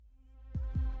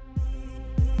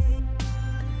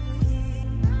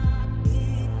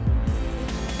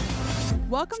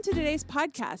Welcome to today's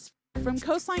podcast from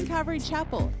Coastline Calvary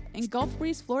Chapel in Gulf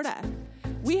Breeze, Florida.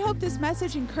 We hope this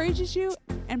message encourages you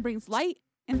and brings light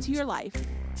into your life.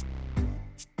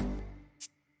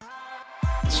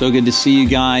 So good to see you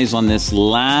guys on this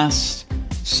last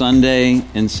Sunday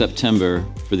in September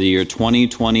for the year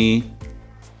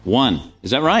 2021.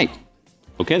 Is that right?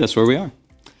 Okay, that's where we are.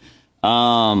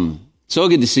 So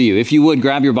good to see you. If you would,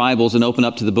 grab your Bibles and open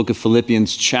up to the book of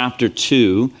Philippians chapter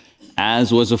 2.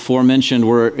 As was aforementioned,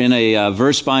 we're in a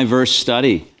verse-by-verse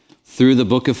study through the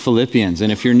book of Philippians.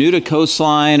 And if you're new to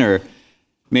Coastline or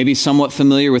maybe somewhat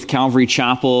familiar with Calvary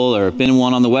Chapel or been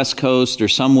one on the West Coast or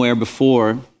somewhere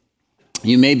before,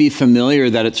 you may be familiar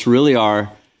that it's really our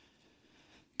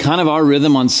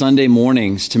rhythm on Sunday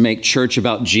mornings to make church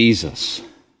about Jesus. Is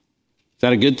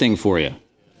that a good thing for you?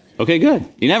 Okay, good.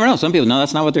 You never know. Some people, no,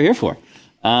 that's not what they're here for.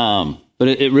 But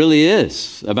it really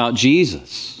is about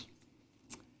Jesus.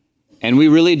 And we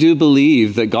really do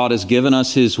believe that God has given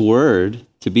us His Word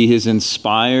to be His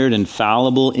inspired,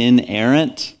 infallible,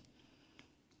 inerrant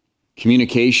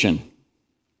communication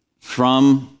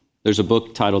from, there's a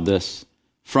book titled this,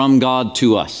 From God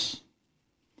to Us.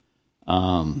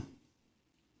 It's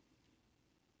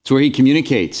where He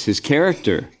communicates His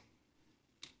character,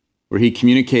 where He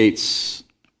communicates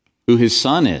who His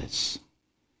Son is,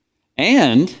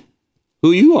 and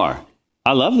who you are.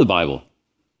 I love the Bible.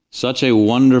 Such a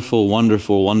wonderful,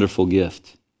 wonderful, wonderful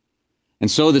gift.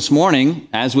 And so this morning,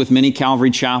 as with many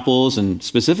Calvary chapels, and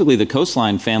specifically the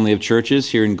Coastline family of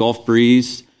churches here in Gulf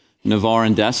Breeze, Navarre,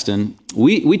 and Destin,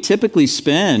 we typically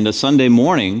spend a Sunday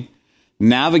morning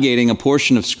navigating a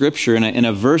portion of Scripture in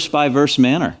a verse-by-verse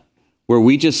manner, where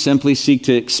we just simply seek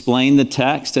to explain the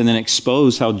text and then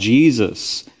expose how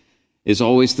Jesus is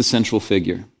always the central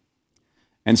figure.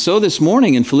 And so this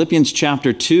morning in Philippians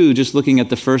chapter 2, just looking at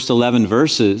the first 11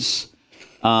 verses,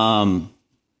 we're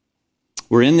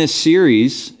in this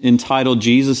series entitled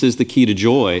Jesus is the Key to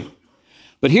Joy.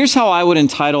 But here's how I would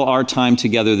entitle our time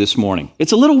together this morning.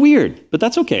 It's a little weird, but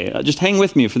that's okay. Just hang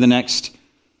with me for the next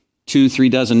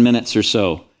 2-3 dozen minutes or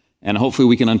so, and hopefully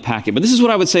we can unpack it. But this is what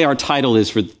I would say our title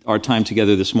is for our time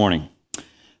together this morning.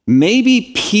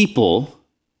 Maybe people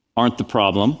aren't the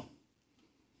problem.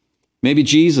 Maybe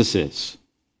Jesus is.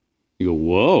 You go,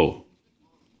 whoa,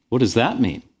 what does that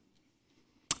mean?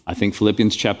 I think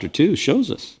Philippians chapter 2 shows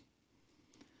us.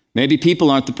 Maybe people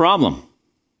aren't the problem.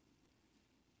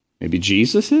 Maybe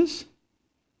Jesus is?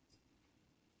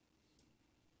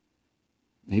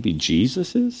 Maybe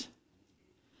Jesus is?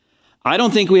 I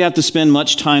don't think we have to spend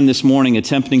much time this morning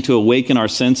attempting to awaken our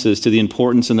senses to the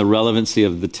importance and the relevancy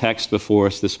of the text before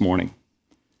us this morning.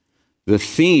 The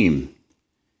theme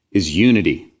is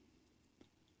unity.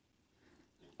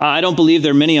 I don't believe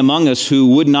there are many among us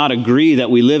who would not agree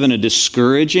that we live in a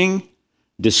discouraging,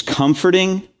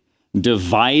 discomforting,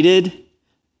 divided,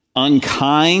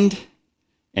 unkind,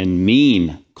 and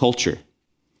mean culture.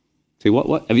 See,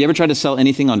 what? Have you ever tried to sell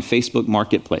anything on Facebook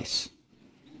Marketplace?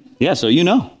 Yeah, so you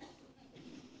know.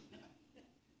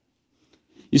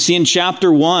 You see, in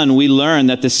chapter 1, we learn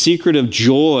that the secret of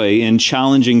joy in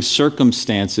challenging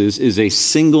circumstances is a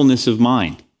singleness of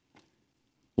mind.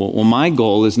 Well, my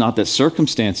goal is not that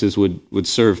circumstances would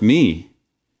serve me,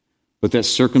 but that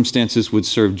circumstances would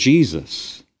serve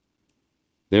Jesus.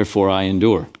 Therefore, I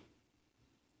endure.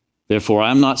 Therefore,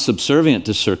 I'm not subservient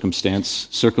to circumstance.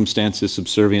 Circumstance is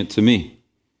subservient to me.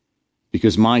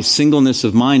 Because my singleness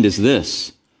of mind is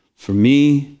this: for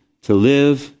me to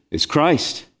live is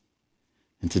Christ,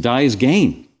 and to die is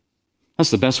gain. That's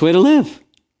the best way to live.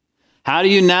 How do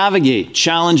you navigate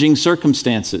challenging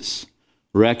circumstances?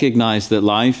 Recognize that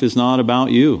life is not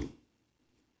about you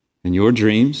and your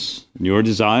dreams and your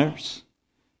desires,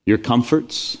 your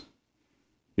comforts,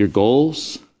 your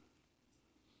goals.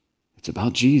 It's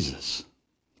about Jesus.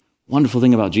 Wonderful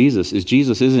thing about Jesus is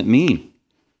Jesus isn't mean.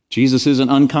 Jesus isn't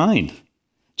unkind.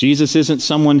 Jesus isn't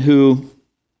someone who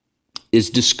is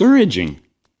discouraging.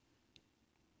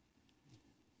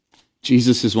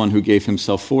 Jesus is one who gave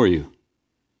himself for you.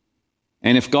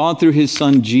 And if God, through his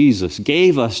Son Jesus,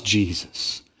 gave us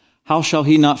Jesus, how shall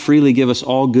he not freely give us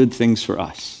all good things for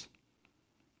us?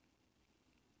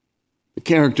 The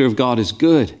character of God is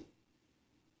good.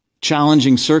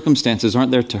 Challenging circumstances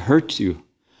aren't there to hurt you.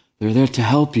 They're there to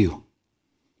help you.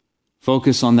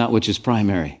 Focus on that which is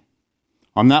primary,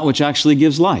 on that which actually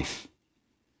gives life,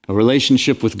 a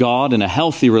relationship with God and a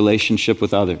healthy relationship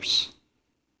with others.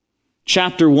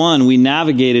 Chapter 1, we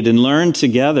navigated and learned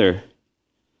together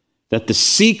that the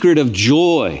secret of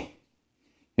joy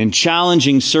in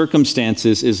challenging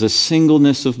circumstances is a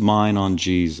singleness of mind on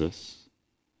Jesus.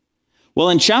 Well,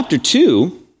 in chapter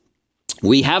 2,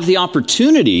 we have the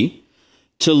opportunity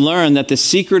to learn that the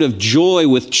secret of joy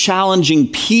with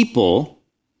challenging people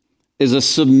is a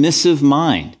submissive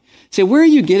mind. Say, where are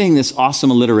you getting this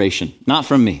awesome alliteration? Not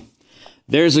from me.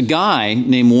 There's a guy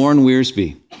named Warren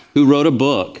Wiersbe who wrote a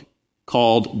book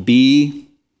called Be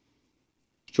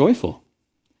Joyful.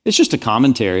 It's just a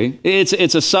commentary.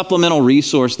 It's a supplemental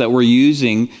resource that we're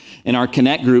using in our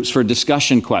Connect groups for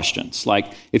discussion questions.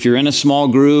 Like if you're in a small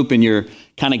group and you're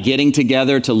kind of getting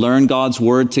together to learn God's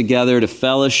word together, to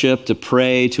fellowship, to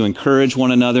pray, to encourage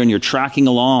one another, and you're tracking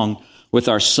along with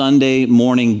our Sunday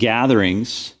morning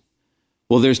gatherings,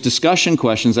 well, there's discussion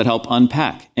questions that help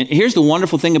unpack. And here's the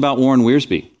wonderful thing about Warren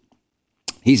Wiersbe.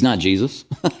 He's not Jesus.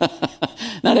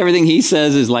 Not everything he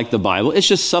says is like the Bible. It's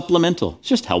just supplemental. It's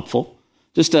just helpful.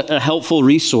 Just a helpful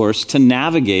resource to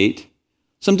navigate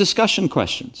some discussion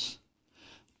questions.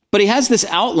 But he has this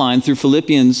outline through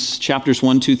Philippians chapters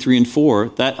 1, 2, 3, and 4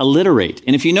 that alliterate.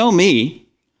 And if you know me,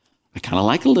 I kind of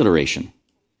like alliteration.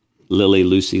 Lily,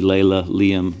 Lucy, Layla,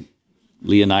 Liam,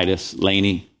 Leonidas,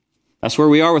 Laney. That's where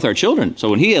we are with our children. So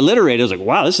when he alliterated, I was like,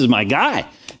 wow, this is my guy,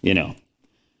 you know.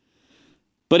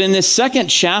 But in this second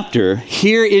chapter,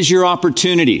 here is your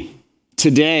opportunity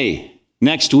today,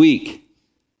 next week.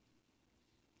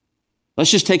 Let's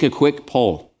just take a quick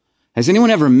poll. Has anyone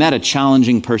ever met a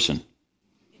challenging person?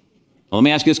 Well, let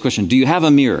me ask you this question. Do you have a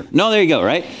mirror? No, there you go,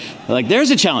 right? Like, there's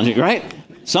a challenge, right?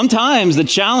 Sometimes the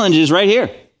challenge is right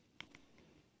here.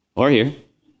 Or here.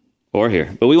 Or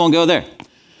here. But we won't go there.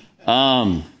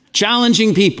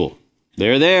 Challenging people.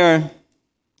 They're there. All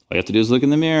you have to do is look in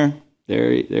the mirror.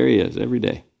 There he is every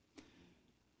day.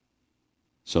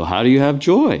 So how do you have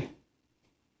joy?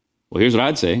 Well, here's what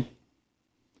I'd say.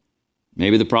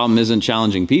 Maybe the problem isn't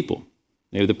challenging people.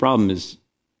 Maybe the problem is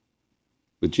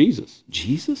with Jesus.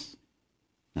 Jesus?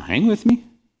 Now hang with me.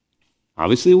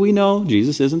 Obviously we know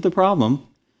Jesus isn't the problem.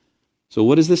 So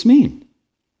what does this mean?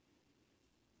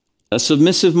 A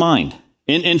submissive mind.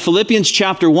 In Philippians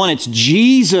chapter 1, it's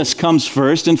Jesus comes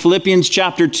first. In Philippians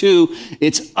chapter 2,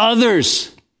 it's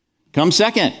others come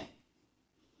second.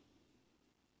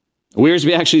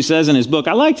 Wiersbe actually says in his book,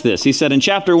 I liked this. He said in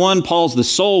chapter 1, Paul's the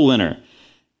soul winner.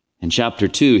 In chapter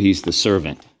 2, he's the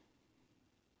servant.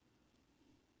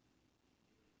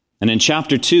 And in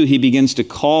chapter 2, he begins to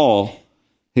call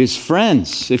his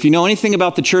friends. If you know anything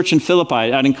about the church in Philippi,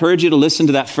 I'd encourage you to listen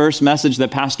to that first message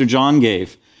that Pastor John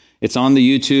gave. It's on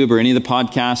the YouTube or any of the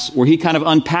podcasts where he kind of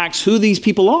unpacks who these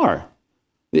people are.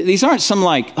 These aren't some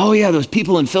like, oh yeah, those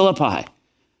people in Philippi.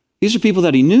 These are people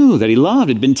that he knew, that he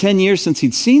loved. It had been 10 years since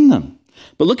he'd seen them.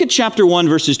 But look at chapter 1,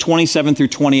 verses 27 through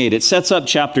 28. It sets up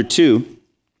chapter 2.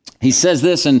 He says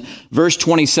this in verse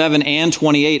 27 and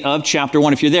 28 of chapter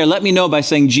 1. If you're there, let me know by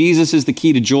saying Jesus is the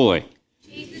key to joy.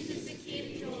 Jesus is the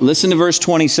key to joy. Listen to verse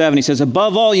 27. He says,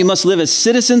 above all, you must live as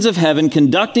citizens of heaven,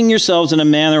 conducting yourselves in a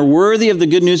manner worthy of the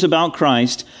good news about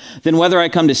Christ. Then whether I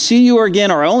come to see you again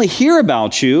or I only hear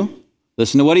about you,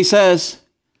 listen to what he says,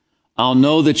 I'll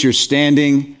know that you're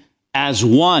standing as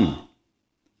one,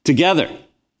 together,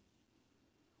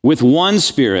 with one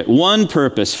spirit, one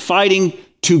purpose, fighting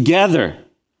together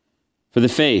for the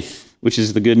faith, which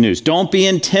is the good news. Don't be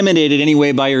intimidated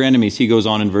anyway by your enemies, he goes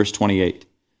on in verse 28.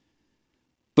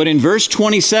 But in verse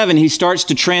 27, he starts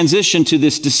to transition to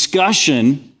this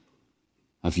discussion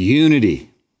of unity.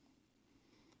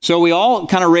 So we all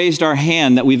kind of raised our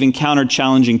hand that we've encountered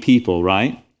challenging people,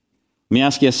 right? Let me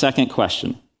ask you a second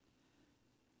question.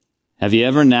 Have you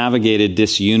ever navigated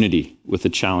disunity with a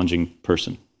challenging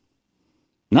person?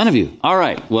 None of you. All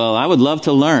right. Well, I would love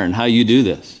to learn how you do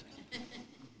this.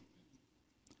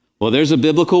 Well, there's a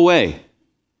biblical way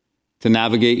to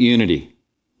navigate unity.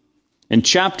 In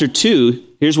chapter 2,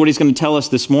 here's what he's going to tell us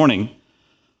this morning.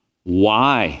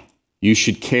 Why you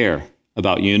should care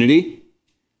about unity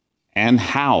and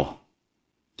how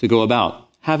to go about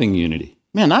having unity.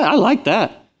 Man, I like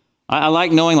that. I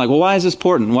like knowing, like, well, why is this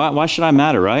important? Why should I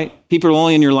matter, right? People are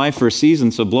only in your life for a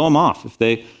season, so blow them off.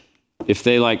 If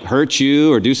they like hurt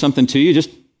you or do something to you, just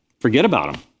forget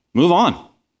about them. Move on.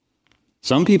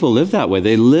 Some people live that way.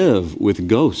 They live with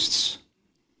ghosts.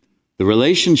 The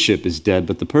relationship is dead,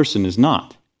 but the person is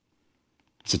not.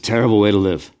 It's a terrible way to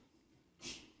live,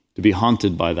 to be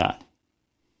haunted by that.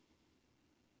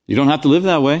 You don't have to live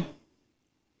that way.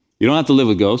 You don't have to live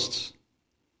with ghosts.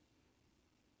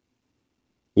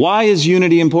 Why is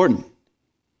unity important?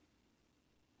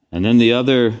 And then the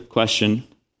other question,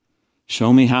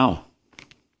 show me how.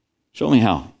 Show me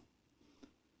how.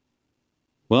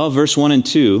 Well, verse 1 and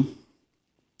 2,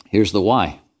 here's the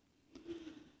why.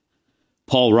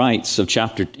 Paul writes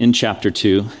in chapter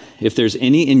 2, if there's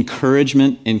any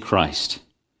encouragement in Christ,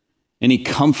 any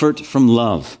comfort from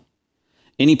love,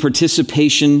 any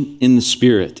participation in the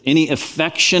Spirit, any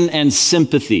affection and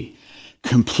sympathy.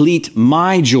 Complete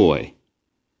my joy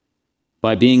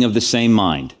by being of the same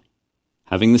mind,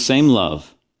 having the same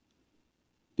love,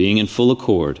 being in full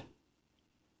accord,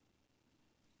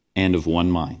 and of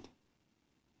one mind.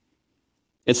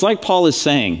 It's like Paul is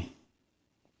saying,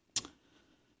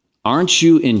 aren't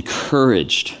you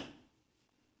encouraged?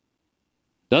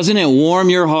 Doesn't it warm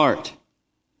your heart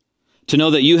to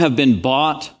know that you have been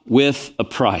bought with a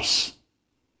price?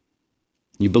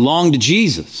 You belong to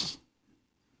Jesus.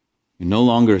 You're no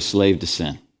longer a slave to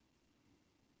sin.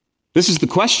 This is the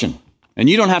question. And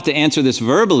you don't have to answer this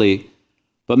verbally,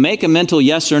 but make a mental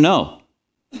yes or no.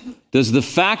 Does the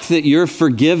fact that you're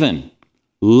forgiven,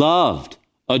 loved,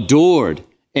 adored,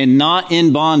 and not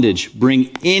in bondage bring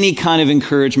any kind of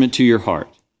encouragement to your heart?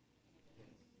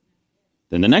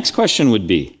 Then the next question would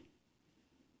be,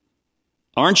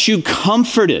 aren't you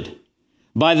comforted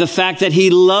by the fact that he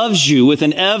loves you with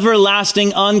an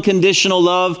everlasting, unconditional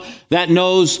love that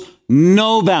knows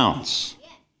no bounds?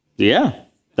 Yeah,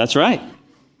 that's right.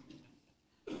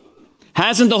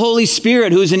 Hasn't the Holy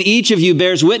Spirit, who's in each of you,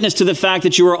 bears witness to the fact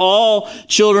that you are all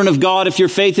children of God if your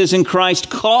faith is in Christ,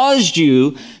 caused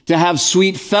you to have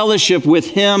sweet fellowship with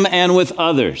him and with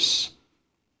others?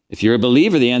 If you're a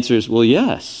believer, the answer is, well,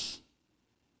 yes.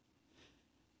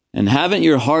 And haven't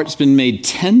your hearts been made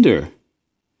tender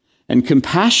and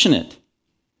compassionate?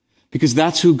 Because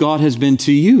that's who God has been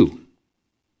to you.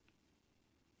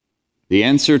 The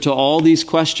answer to all these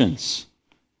questions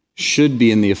should be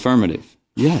in the affirmative.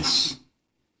 Yes.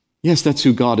 Yes, that's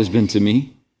who God has been to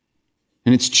me.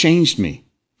 And it's changed me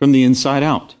from the inside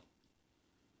out.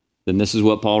 Then this is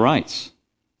what Paul writes.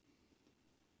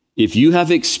 If you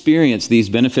have experienced these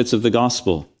benefits of the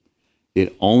gospel,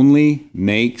 it only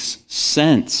makes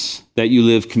sense that you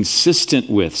live consistent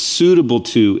with, suitable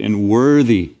to, and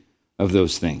worthy of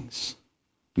those things.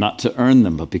 Not to earn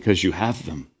them, but because you have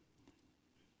them.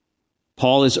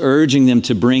 Paul is urging them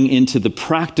to bring into the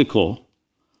practical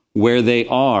where they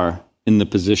are in the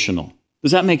positional.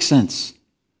 Does that make sense?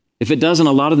 If it doesn't,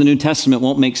 a lot of the New Testament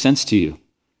won't make sense to you.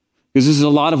 Because this is a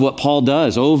lot of what Paul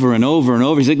does over and over and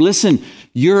over. He's like, listen,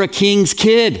 you're a king's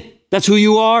kid. That's who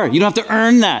you are. You don't have to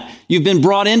earn that. You've been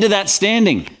brought into that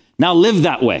standing. Now live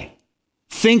that way.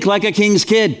 Think like a king's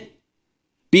kid.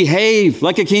 Behave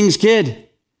like a king's kid.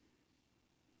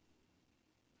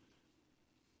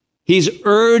 He's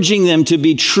urging them to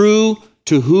be true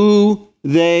to who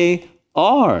they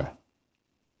are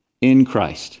in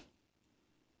Christ.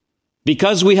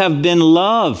 Because we have been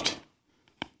loved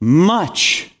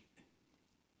much.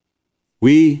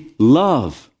 We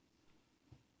love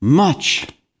much.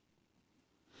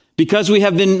 Because we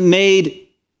have been made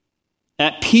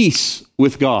at peace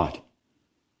with God,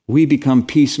 we become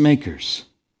peacemakers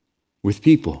with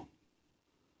people.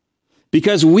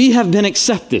 Because we have been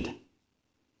accepted,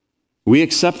 we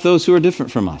accept those who are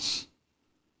different from us.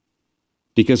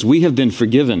 Because we have been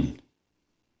forgiven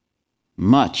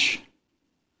much,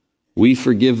 we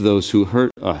forgive those who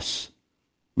hurt us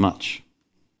much.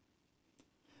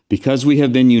 Because we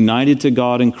have been united to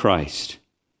God in Christ,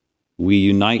 we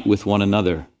unite with one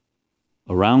another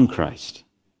around Christ.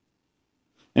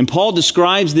 And Paul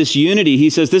describes this unity. He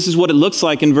says this is what it looks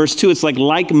like in verse 2. It's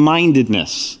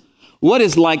like-mindedness. What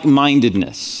is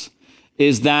like-mindedness?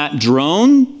 Is that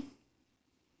drone?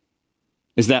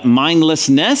 Is that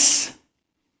mindlessness?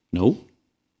 No.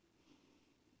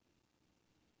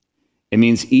 It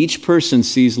means each person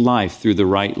sees life through the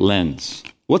right lens.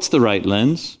 What's the right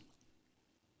lens?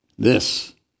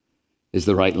 This is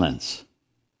the right lens.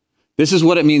 This is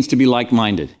what it means to be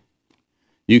like-minded.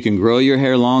 You can grow your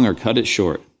hair long or cut it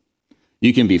short.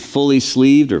 You can be fully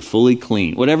sleeved or fully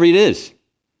clean, whatever it is.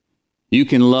 You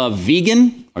can love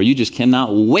vegan or you just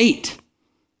cannot wait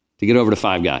to get over to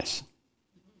Five Guys.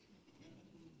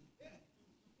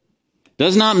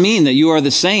 Does not mean that you are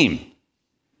the same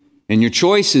in your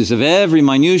choices of every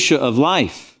minutia of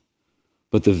life,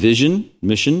 but the vision,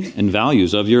 mission, and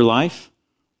values of your life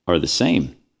are the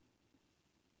same.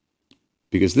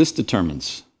 Because this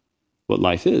determines what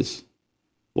life is,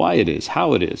 why it is,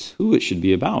 how it is, who it should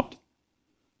be about.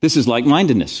 This is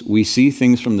like-mindedness. We see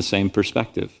things from the same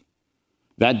perspective.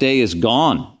 That day is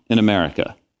gone in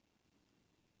America.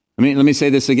 Let me say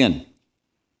this again.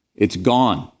 It's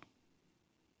gone.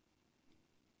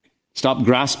 Stop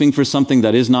grasping for something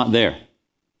that is not there.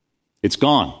 It's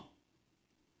gone.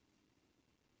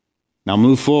 Now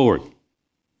move forward.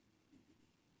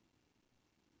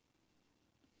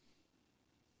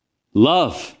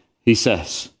 Love, he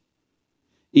says.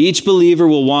 Each believer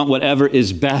will want whatever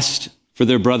is best for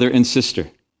their brother and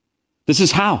sister. This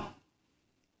is how.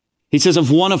 He says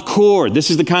of one accord. This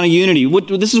is the kind of unity.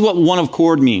 This is what one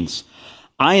accord means.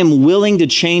 I am willing to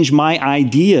change my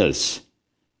ideas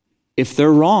if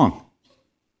they're wrong.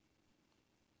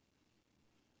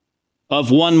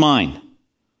 Of one mind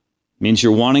means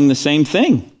you're wanting the same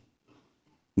thing.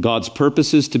 God's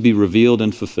purposes to be revealed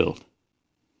and fulfilled.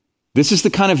 This is the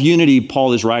kind of unity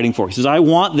Paul is writing for. He says, I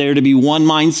want there to be one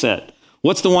mindset.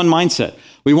 What's the one mindset?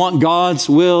 We want God's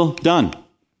will done.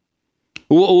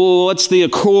 What's the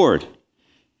accord?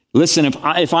 Listen,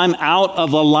 if I'm out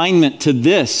of alignment to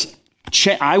this,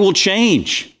 I will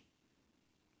change.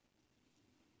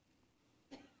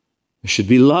 There should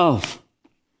be love.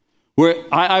 Where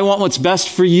I want what's best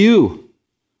for you,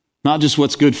 not just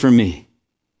what's good for me.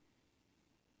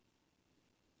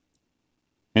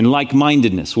 And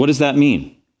like-mindedness, what does that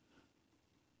mean?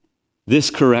 This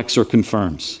corrects or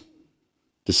confirms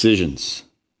decisions.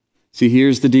 See,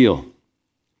 here's the deal.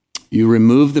 You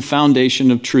remove the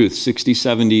foundation of truth 60,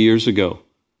 70 years ago.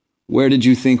 Where did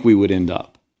you think we would end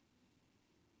up?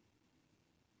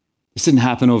 This didn't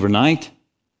happen overnight.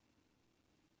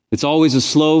 It's always a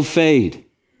slow fade.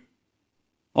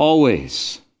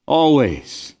 Always,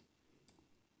 always.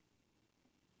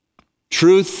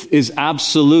 Truth is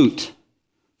absolute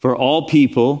for all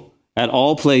people, at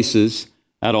all places,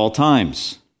 at all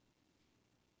times.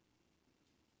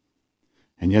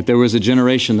 And yet there was a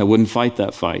generation that wouldn't fight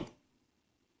that fight.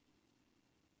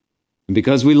 And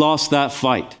because we lost that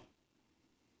fight,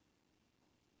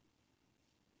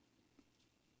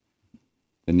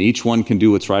 then each one can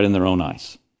do what's right in their own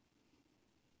eyes.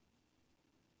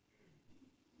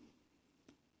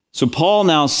 So Paul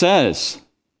now says,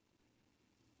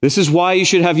 this is why you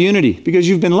should have unity, because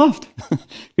you've been loved,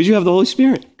 because you have the Holy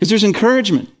Spirit, because there's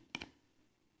encouragement.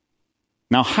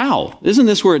 Now how? Isn't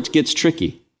this where it gets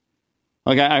tricky?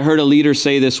 Like I heard a leader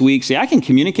say this week, I can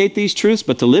communicate these truths,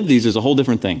 but to live these is a whole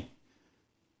different thing.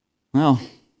 Well,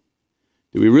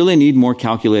 do we really need more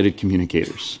calculated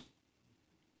communicators?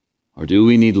 Or do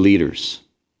we need leaders,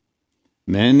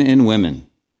 men and women,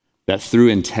 that through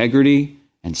integrity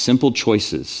and simple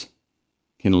choices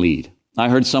can lead? I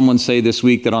heard someone say this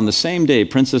week that on the same day,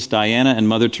 Princess Diana and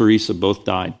Mother Teresa both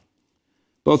died.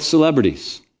 Both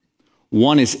celebrities.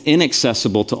 One is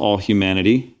inaccessible to all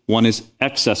humanity. One is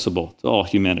accessible to all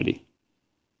humanity.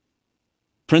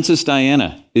 Princess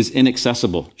Diana is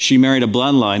inaccessible. She married a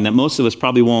bloodline that most of us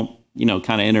probably won't,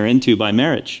 kind of enter into by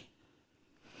marriage.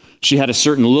 She had a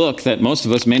certain look that most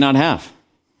of us may not have.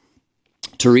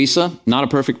 Teresa, not a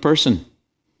perfect person,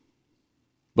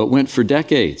 but went for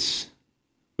decades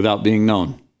without being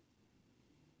known.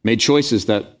 Made choices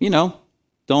that,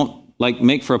 don't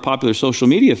make for a popular social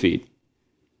media feed.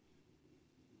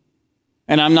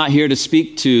 And I'm not here to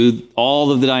speak to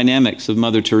all of the dynamics of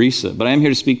Mother Teresa, but I am here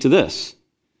to speak to this.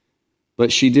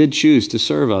 But she did choose to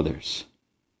serve others.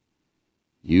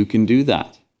 You can do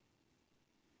that.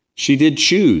 She did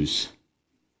choose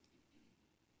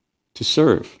to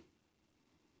serve.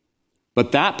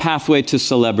 But that pathway to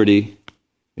celebrity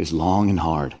is long and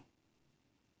hard.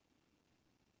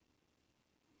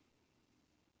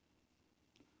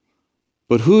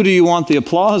 But who do you want the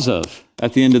applause of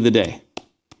at the end of the day?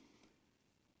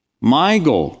 My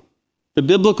goal, the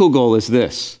biblical goal is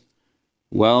this.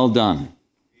 Well done,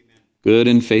 good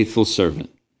and faithful servant.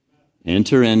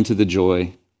 Enter into the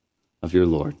joy of your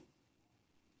Lord.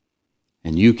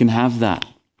 And you can have that.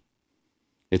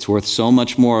 It's worth so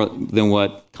much more than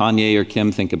what Kanye or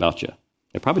Kim think about you.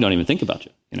 They probably don't even think about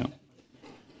you,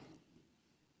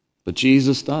 But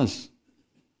Jesus does.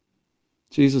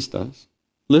 Jesus does.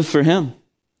 Live for him.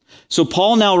 So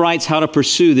Paul now writes how to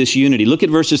pursue this unity. Look at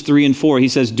verses 3 and 4. He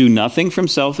says, do nothing from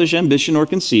selfish ambition or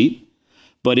conceit,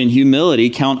 but in humility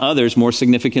count others more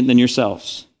significant than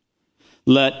yourselves.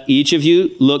 Let each of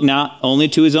you look not only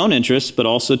to his own interests, but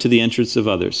also to the interests of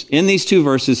others. In these two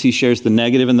verses, he shares the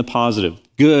negative and the positive.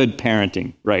 Good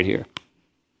parenting right here.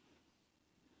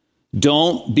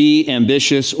 Don't be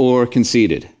ambitious or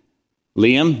conceited.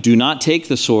 Liam, do not take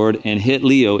the sword and hit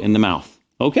Leo in the mouth.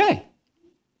 Okay.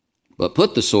 But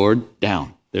put the sword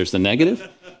down. There's the negative.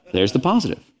 There's the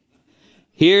positive.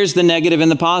 Here's the negative and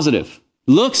the positive.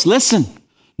 Listen.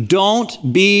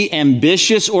 Don't be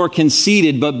ambitious or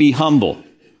conceited, but be humble.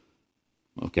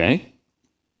 Okay?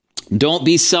 Don't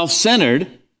be self-centered,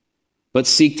 but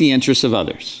seek the interests of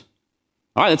others.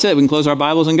 All right, that's it. We can close our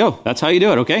Bibles and go. That's how you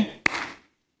do it, okay?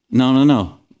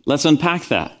 No. Let's unpack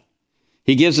that.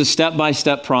 He gives a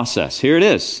step-by-step process. Here it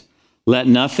is. Let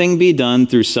nothing be done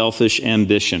through selfish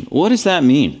ambition. What does that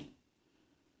mean?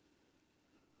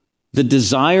 The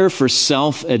desire for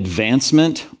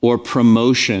self-advancement or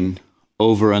promotion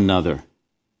over another.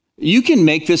 You can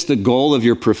make this the goal of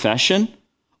your profession,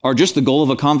 are just the goal of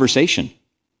a conversation.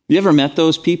 You ever met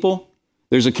those people?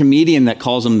 There's a comedian that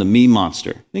calls him the meme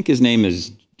monster. I think his name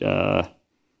is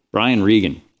Brian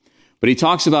Regan. But he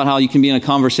talks about how you can be in a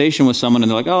conversation with someone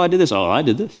and they're like, oh, I did this. Oh, I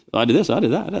did this. Oh, I did this. I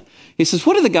did that. He says,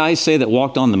 what do the guys say that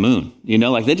walked on the moon?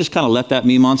 Like they just kind of let that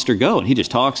meme monster go. And he just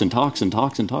talks and talks and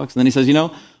talks and talks. And then he says,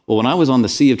 well, when I was on the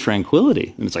Sea of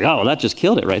Tranquility, and it's like, oh, well, that just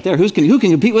killed it right there. Who can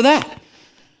compete with that?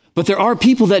 But there are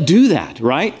people that do that,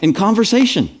 right? In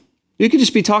conversation. You could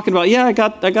just be talking about, I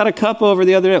got a cup over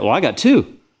the other day. Well, I got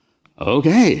two.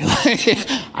 Okay.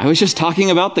 I was just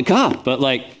talking about the cup.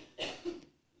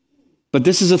 But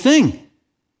this is a thing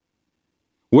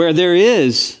where there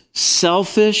is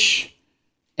selfish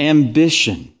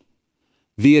ambition,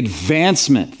 the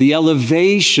advancement, the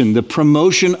elevation, the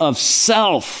promotion of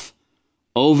self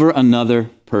over another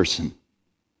person.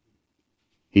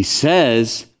 He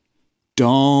says,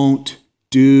 don't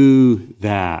do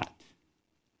that.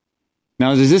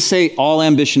 Now, does this say all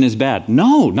ambition is bad?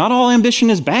 No, not all ambition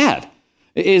is bad.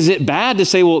 Is it bad to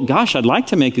say, well, gosh, I'd like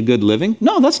to make a good living?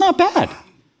 No, that's not bad.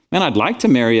 Man, I'd like to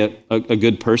marry a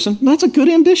good person. That's a good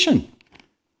ambition.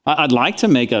 I'd like to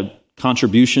make a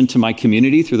contribution to my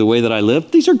community through the way that I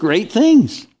live. These are great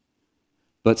things.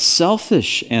 But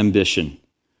selfish ambition,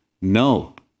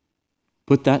 no.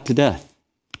 Put that to death.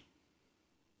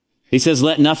 He says,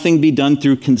 let nothing be done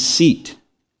through conceit.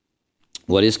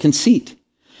 What is conceit?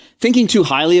 Thinking too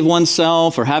highly of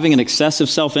oneself or having an excessive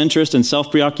self-interest and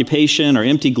self-preoccupation or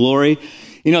empty glory.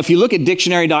 If you look at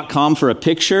dictionary.com for a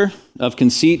picture of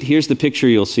conceit, here's the picture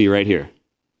you'll see right here.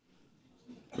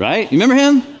 Right? You remember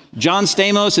him? John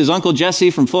Stamos, his Uncle Jesse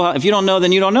from Full House. If you don't know,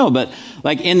 then you don't know. But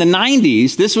in the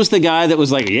 90s, this was the guy that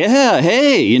was like, yeah,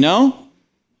 hey, No,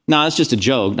 it's just a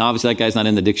joke. Now, obviously, that guy's not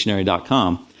in the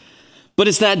dictionary.com. But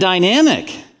it's that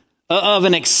dynamic of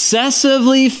an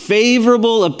excessively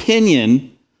favorable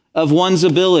opinion of one's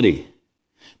ability.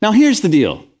 Now, here's the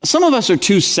deal. Some of us are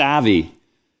too savvy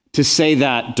to say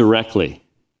that directly.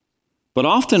 But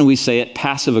often we say it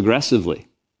passive-aggressively,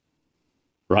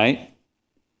 right?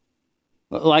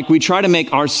 Like we try to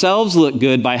make ourselves look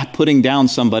good by putting down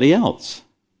somebody else.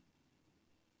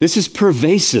 This is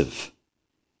pervasive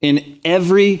in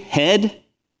every head,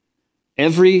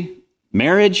 every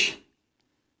marriage,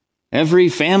 every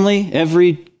family,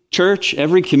 every church,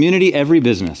 every community, every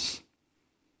business.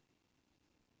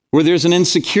 Where there's an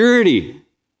insecurity, where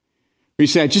you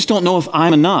say, I just don't know if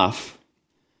I'm enough.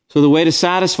 So the way to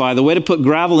satisfy, the way to put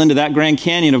gravel into that Grand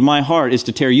Canyon of my heart is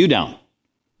to tear you down.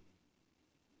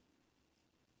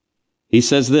 He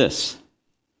says this,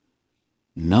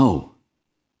 no.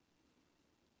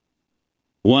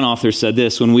 One author said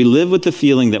this, when we live with the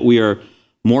feeling that we are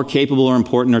more capable or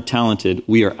important or talented,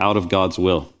 we are out of God's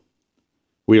will.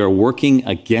 We are working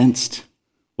against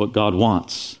what God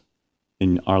wants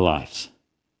in our lives.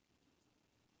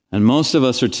 And most of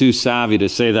us are too savvy to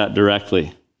say that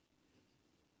directly.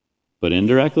 But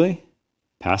indirectly,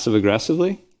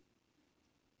 passive-aggressively,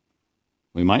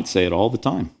 we might say it all the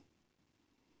time.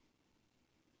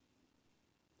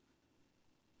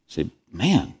 Say,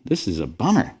 man, this is a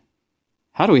bummer.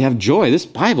 How do we have joy? This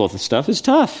Bible stuff is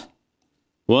tough.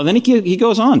 Well, then he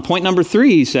goes on. Point number 3,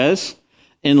 he says,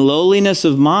 in lowliness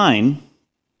of mind,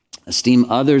 esteem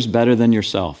others better than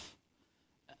yourself.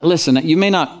 Listen, you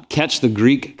may not catch the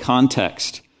Greek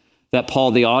context that Paul,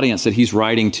 the audience that he's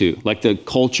writing to, like the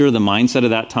culture, the mindset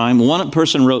of that time. One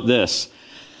person wrote this,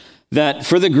 that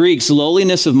for the Greeks,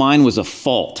 lowliness of mind was a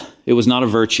fault. It was not a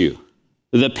virtue.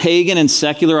 The pagan and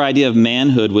secular idea of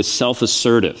manhood was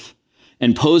self-assertive,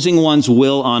 imposing one's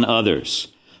will on others.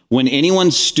 When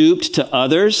anyone stooped to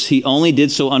others, he only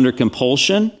did so under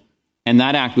compulsion, and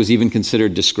that act was even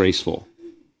considered disgraceful.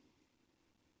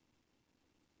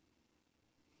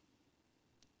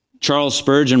 Charles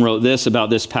Spurgeon wrote this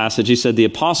about this passage. He said, the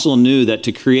apostle knew that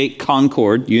to create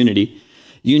concord, unity,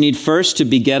 you need first to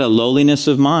beget a lowliness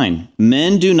of mind.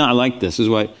 Men do not, I like this, is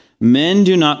why, men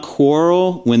do not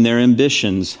quarrel when their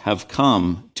ambitions have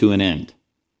come to an end.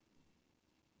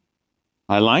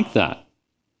 I like that.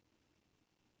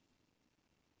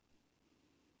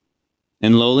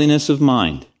 In lowliness of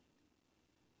mind,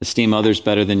 esteem others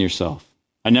better than yourself.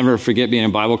 I never forget being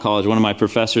in Bible college. One of my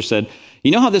professors said, you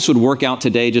know how this would work out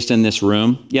today just in this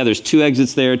room? Yeah, there's 2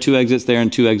 exits there, 2 exits there,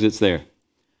 and 2 exits there.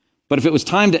 But if it was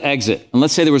time to exit, and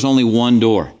let's say there was only one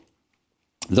door,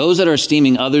 those that are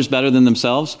esteeming others better than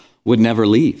themselves would never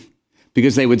leave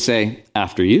because they would say,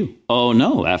 after you. Oh,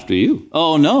 no, after you.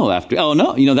 Oh, no, after, oh,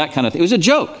 no. That kind of thing. It was a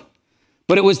joke.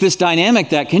 But it was this dynamic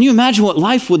that, can you imagine what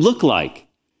life would look like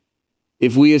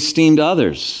if we esteemed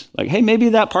others? Like, hey, maybe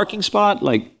that parking spot,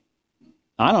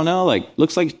 I don't know,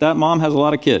 looks like that mom has a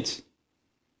lot of kids.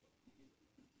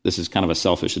 this is kind of a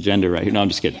selfish agenda right here. No, I'm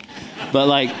just kidding. But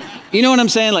like, you know what I'm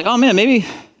saying? Like, oh man, maybe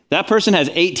that person has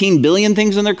 18 billion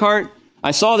things in their cart.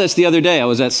 I saw this the other day. I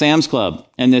was at Sam's Club,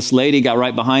 and this lady got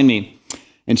right behind me,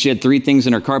 and she had 3 things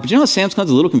in her cart. But you know, Sam's Club's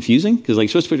a little confusing because like you're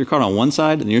supposed to put your cart on one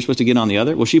side, and you're supposed to get on the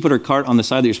other. Well, she put her cart on the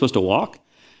side that you're supposed to walk,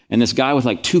 and this guy with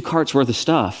like 2 carts worth of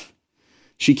stuff,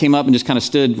 she came up and just kind of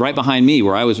stood right behind me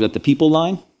where I was at the people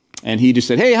line, and he just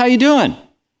said, "Hey, how you doing?"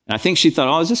 And I think she thought,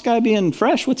 "Oh, is this guy being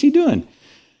fresh? What's he doing?"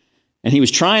 And he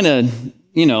was trying to,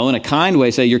 you know, in a kind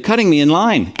way say, "You're cutting me in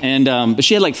line." And but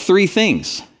she had like 3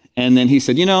 things, and then he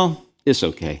said, "You know, it's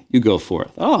okay. You go for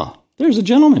it." Oh, there's a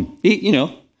gentleman. You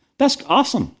know, that's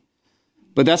awesome.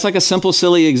 But that's like a simple,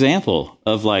 silly example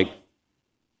of like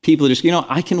people just, you know,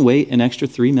 I can wait an extra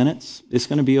 3 minutes. It's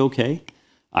going to be okay.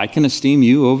 I can esteem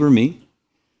you over me.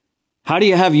 How do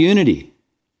you have unity?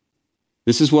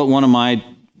 This is what one of my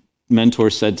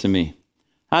mentors said to me.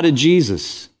 How did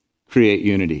Jesus create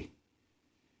unity?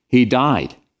 He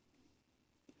died.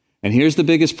 And here's the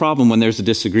biggest problem when there's a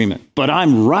disagreement. But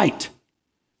I'm right.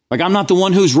 Like, I'm not the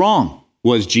one who's wrong.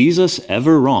 Was Jesus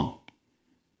ever wrong?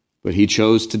 But he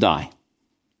chose to die.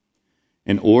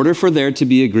 In order for there to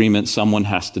be agreement, someone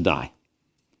has to die.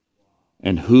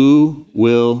 And who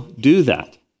will do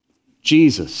that?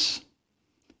 Jesus.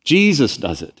 Jesus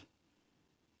does it.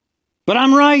 But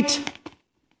I'm right.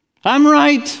 I'm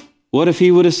right. What if he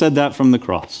would have said that from the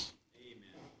cross?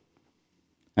 Amen.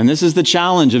 And this is the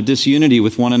challenge of disunity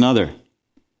with one another.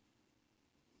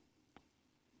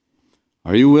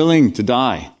 Are you willing to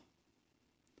die?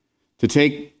 To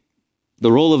take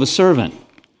the role of a servant?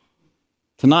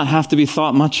 To not have to be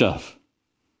thought much of?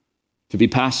 To be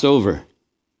passed over?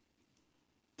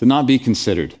 To not be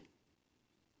considered?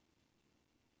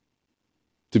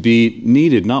 To be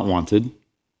needed, not wanted?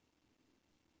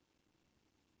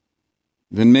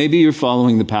 Then maybe you're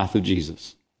following the path of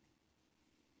Jesus.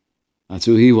 That's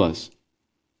who he was.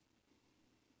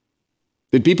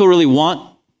 Did people really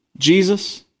want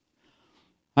Jesus?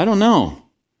 I don't know.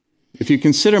 If you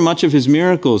consider much of his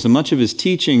miracles and much of his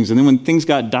teachings, and then when things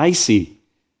got dicey,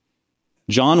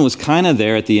 John was kind of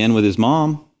there at the end with his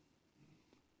mom.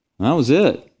 That was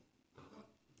it.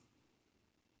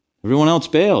 Everyone else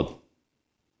bailed.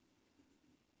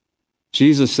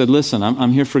 Jesus said, listen,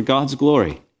 I'm here for God's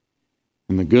glory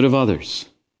and the good of others.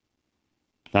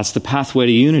 That's the pathway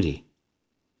to unity.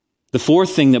 The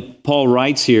 4th thing that Paul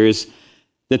writes here is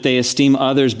that they esteem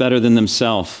others better than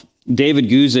themselves. David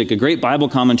Guzik, a great Bible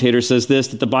commentator, says this,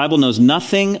 that the Bible knows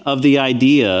nothing of the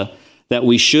idea that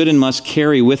we should and must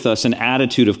carry with us an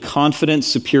attitude of confident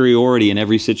superiority in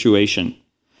every situation,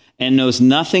 and knows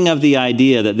nothing of the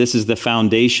idea that this is the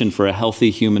foundation for a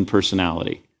healthy human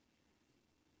personality.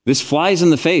 This flies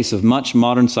in the face of much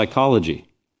modern psychology.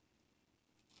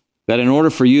 That in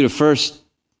order for you to first,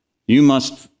 you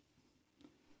must...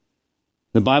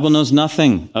 The Bible knows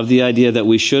nothing of the idea that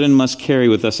we should and must carry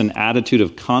with us an attitude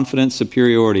of confident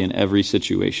superiority in every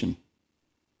situation.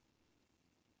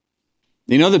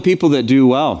 You know, the people that do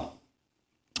well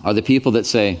are the people that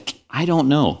say, I don't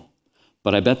know,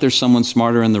 but I bet there's someone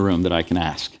smarter in the room that I can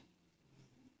ask.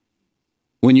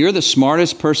 When you're the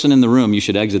smartest person in the room, you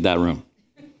should exit that room.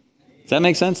 Does that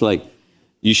make sense? Like,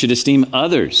 you should esteem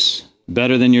others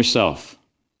better than yourself.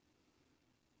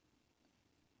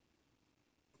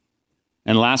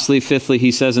 And lastly, 5thly,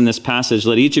 he says in this passage,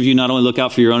 let each of you not only look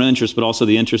out for your own interests, but also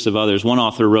the interests of others. One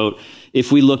author wrote,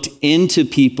 if we looked into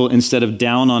people instead of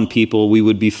down on people, we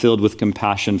would be filled with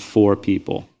compassion for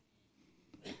people.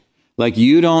 Like,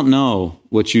 you don't know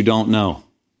what you don't know.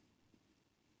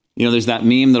 You know, there's that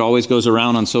meme that always goes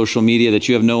around on social media that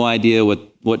you have no idea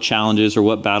what challenges or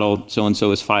what battle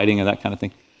so-and-so is fighting or that kind of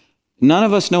thing. None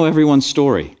of us know everyone's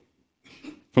story.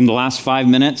 From the last 5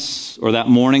 minutes or that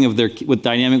morning of with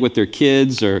dynamic with their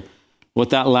kids or what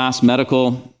that last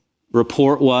medical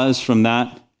report was from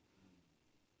that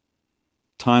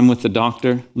time with the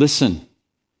doctor. Listen,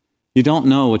 you don't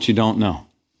know what you don't know.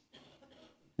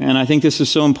 And I think this is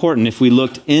so important. If we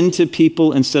looked into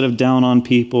people instead of down on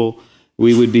people,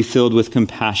 we would be filled with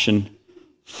compassion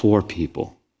for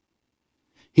people.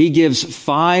 He gives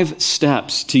 5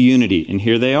 steps to unity, and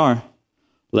here they are.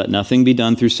 Let nothing be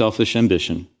done through selfish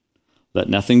ambition. Let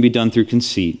nothing be done through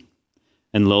conceit.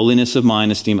 And lowliness of mind,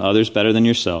 esteem others better than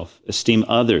yourself. Esteem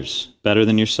others better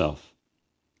than yourself.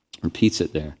 Repeats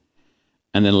it there.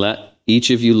 And then let each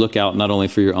of you look out not only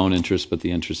for your own interests, but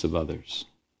the interests of others.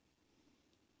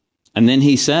 And then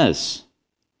he says,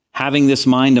 having this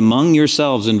mind among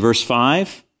yourselves in verse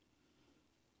 5,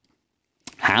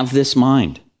 have this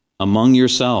mind among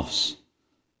yourselves,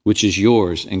 which is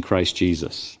yours in Christ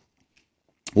Jesus.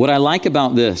 What I like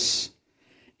about this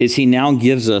is he now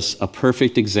gives us a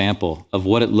perfect example of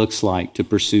what it looks like to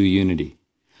pursue unity.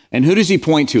 And who does he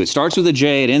point to? It starts with a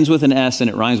J, it ends with an S, and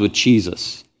it rhymes with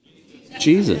Jesus.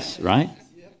 Jesus, right?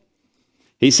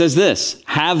 He says this,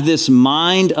 have this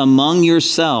mind among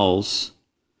yourselves,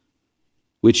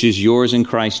 which is yours in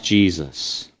Christ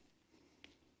Jesus.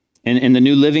 And in the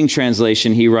New Living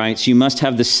Translation, he writes, you must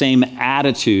have the same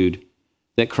attitude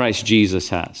that Christ Jesus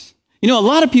has. You know, a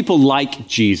lot of people like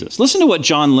Jesus. Listen to what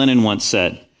John Lennon once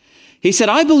said. He said,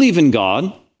 I believe in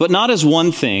God, but not as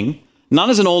one thing, not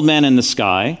as an old man in the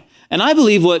sky. And I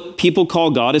believe what people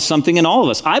call God is something in all of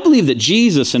us. I believe that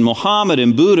Jesus and Muhammad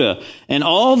and Buddha and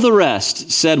all the rest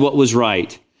said what was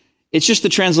right. It's just the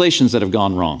translations that have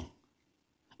gone wrong.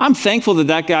 I'm thankful that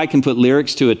that guy can put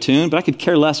lyrics to a tune, but I could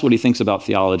care less what he thinks about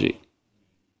theology.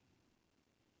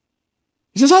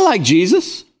 He says, I like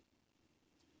Jesus.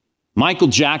 Michael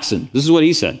Jackson, this is what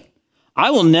he said. I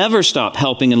will never stop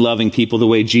helping and loving people the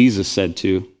way Jesus said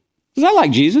to. Because I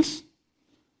like Jesus.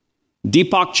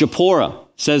 Deepak Chopra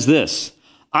says this,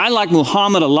 I like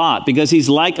Muhammad a lot because he's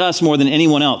like us more than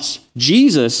anyone else.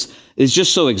 Jesus is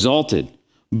just so exalted.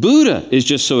 Buddha is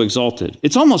just so exalted.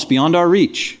 It's almost beyond our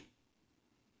reach.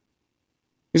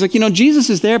 He's like, you know, Jesus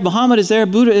is there, Muhammad is there,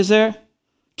 Buddha is there.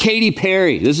 Katy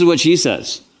Perry, this is what she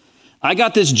says. I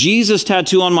got this Jesus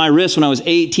tattoo on my wrist when I was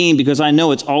 18 because I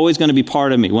know it's always going to be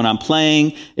part of me. When I'm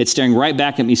playing, it's staring right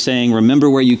back at me saying, remember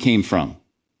where you came from.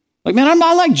 Like, man,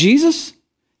 I like Jesus.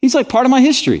 He's like part of my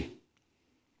history.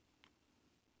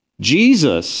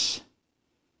 Jesus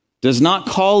does not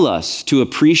call us to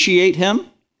appreciate him,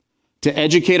 to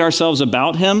educate ourselves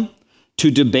about him, to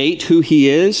debate who he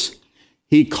is.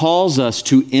 He calls us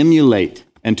to emulate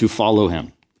and to follow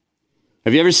him.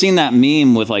 Have you ever seen that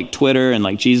meme with like Twitter and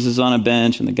like Jesus is on a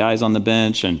bench and the guy's on the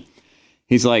bench and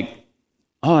he's like,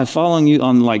 oh, I'm following you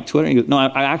on like Twitter. And he goes, no,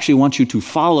 I actually want you to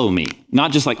follow me.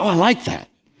 Not just like, oh, I like that.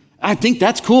 I think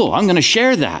that's cool. I'm going to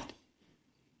share that.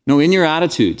 No, in your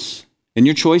attitudes, in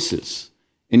your choices,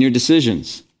 in your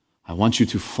decisions, I want you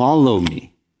to follow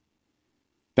me.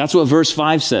 That's what verse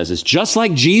 5 says. It's just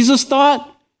like Jesus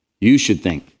thought, you should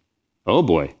think. Oh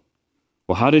boy.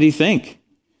 Well, how did he think?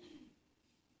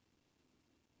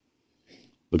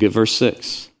 Look at verse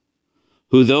 6.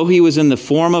 Who, though he was in the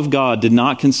form of God, did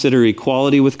not consider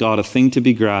equality with God a thing to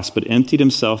be grasped, but emptied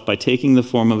himself by taking the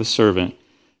form of a servant,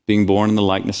 being born in the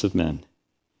likeness of men.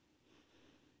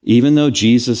 Even though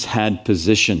Jesus had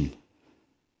position,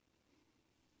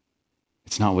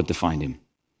 it's not what defined him.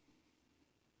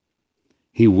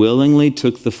 He willingly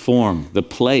took the form, the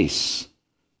place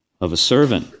of a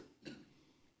servant,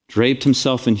 draped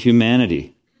himself in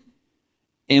humanity,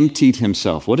 emptied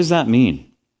himself. What does that mean?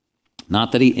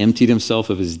 Not that he emptied himself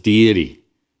of his deity.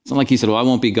 It's not like he said, well, I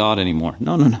won't be God anymore.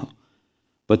 No.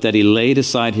 But that he laid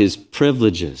aside his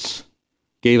privileges,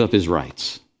 gave up his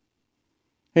rights.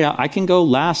 Hey, I can go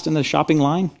last in the shopping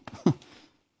line.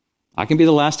 I can be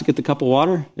the last to get the cup of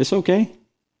water. It's okay.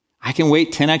 I can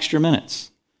wait 10 extra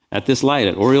minutes at this light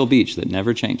at Oriole Beach that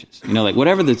never changes. You know, like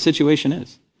whatever the situation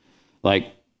is.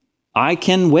 Like, I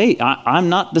can wait. I'm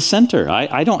not the center.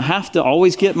 I don't have to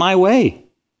always get my way.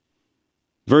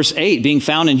 Verse 8, being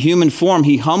found in human form,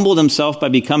 he humbled himself by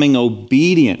becoming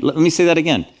obedient. Let me say that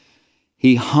again.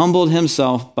 He humbled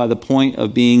himself by the point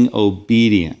of being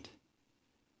obedient.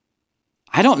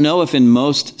 I don't know if in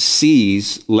most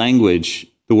C's language,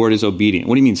 the word is obedient.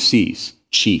 What do you mean C's?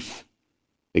 Chief,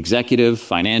 executive,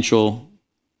 financial,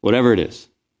 whatever it is.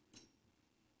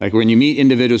 Like when you meet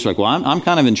individuals, like, well, I'm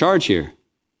kind of in charge here.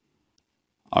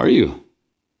 Are you?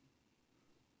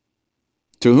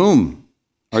 To whom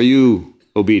are you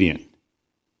obedient?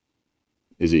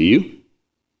 Is it you?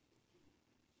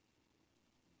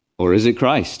 Or is it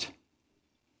Christ?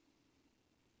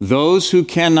 Those who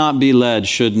cannot be led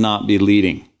should not be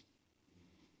leading.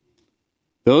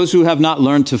 Those who have not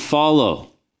learned to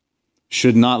follow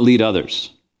should not lead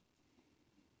others.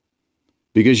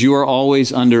 Because you are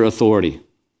always under authority.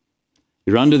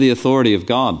 You're under the authority of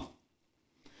God.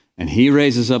 And he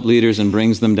raises up leaders and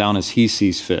brings them down as he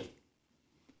sees fit.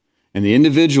 And the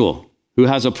individual who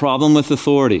has a problem with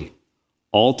authority,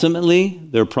 ultimately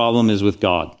their problem is with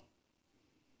God.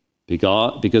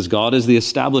 Because God is the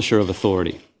establisher of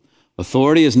authority.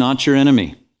 Authority is not your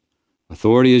enemy.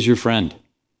 Authority is your friend.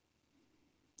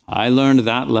 I learned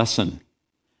that lesson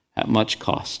at much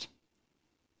cost.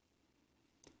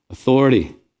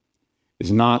 Authority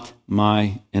is not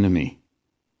my enemy.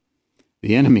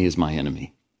 The enemy is my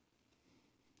enemy.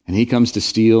 And he comes to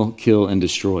steal, kill, and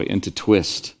destroy, and to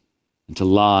twist, and to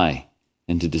lie,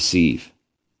 and to deceive.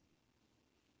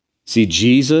 See,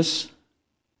 Jesus,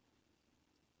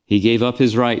 he gave up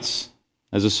his rights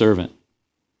as a servant.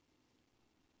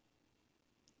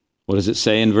 What does it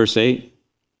say in verse 8?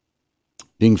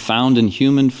 Being found in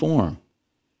human form,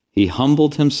 he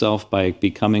humbled himself by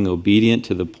becoming obedient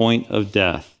to the point of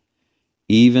death,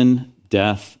 even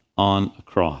death on a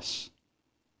cross.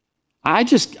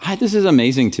 This is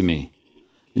amazing to me.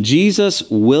 Jesus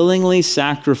willingly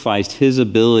sacrificed his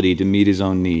ability to meet his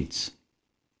own needs.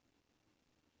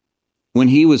 When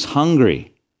he was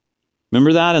hungry,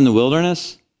 remember that in the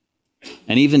wilderness?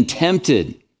 And even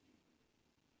tempted,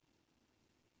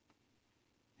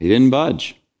 he didn't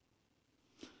budge.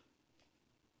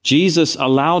 Jesus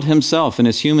allowed himself in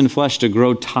his human flesh to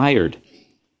grow tired.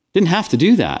 Didn't have to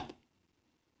do that.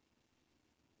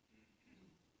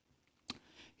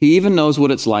 He even knows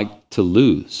what it's like to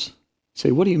lose. You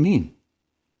say, what do you mean?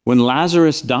 When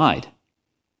Lazarus died,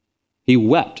 he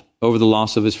wept over the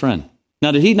loss of his friend.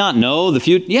 Now, did he not know the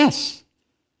future? Yes.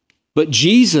 But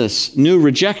Jesus knew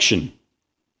rejection.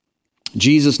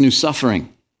 Jesus knew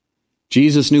suffering.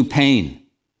 Jesus knew pain.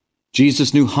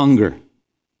 Jesus knew hunger.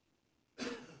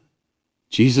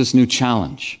 Jesus knew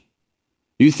challenge.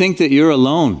 You think that you're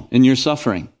alone in your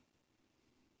suffering.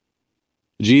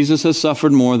 Jesus has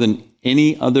suffered more than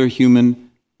any other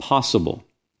human possible.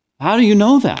 How do you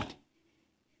know that?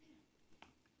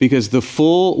 Because the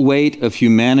full weight of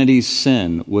humanity's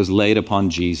sin was laid upon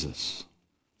Jesus.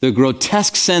 The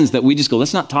grotesque sins that we just go,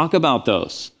 let's not talk about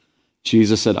those.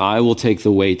 Jesus said, I will take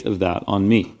the weight of that on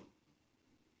me.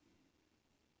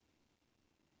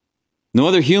 No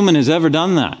other human has ever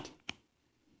done that.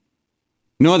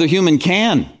 No other human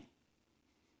can.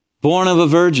 Born of a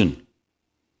virgin,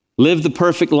 lived the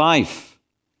perfect life,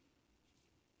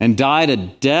 and died a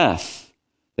death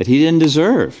that he didn't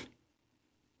deserve.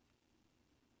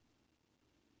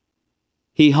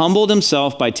 He humbled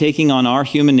himself by taking on our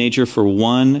human nature for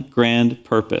one grand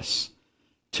purpose,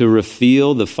 to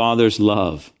reveal the Father's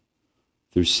love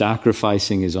through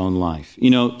sacrificing his own life. You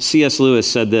know, C.S. Lewis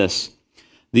said this,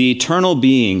 the eternal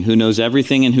being who knows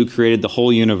everything and who created the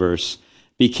whole universe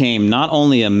became not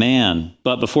only a man,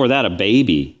 but before that a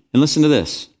baby. And listen to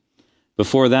this.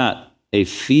 Before that, a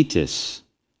fetus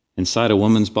inside a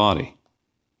woman's body.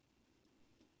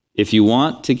 If you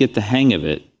want to get the hang of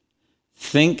it,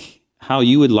 think how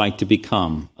you would like to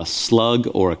become a slug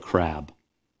or a crab.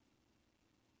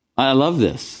 I love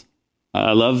this.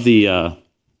 I love the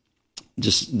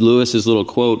just Lewis's little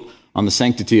quote on the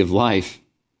sanctity of life.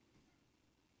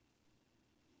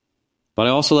 But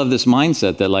I also love this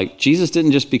mindset that like Jesus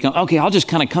didn't just become, okay, I'll just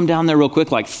kind of come down there real quick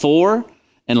like Thor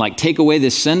and like take away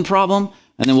this sin problem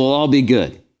and then we'll all be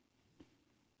good.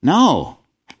 No.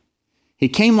 He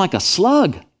came like a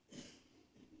slug.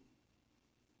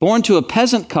 Born to a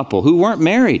peasant couple who weren't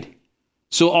married.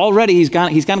 So already he's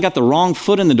kind of got the wrong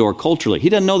foot in the door culturally. He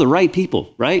doesn't know the right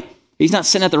people, right? He's not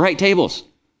sitting at the right tables.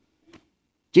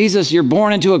 Jesus, you're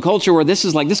born into a culture where this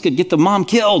could get the mom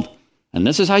killed. And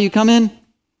this is how you come in?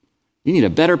 You need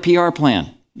a better PR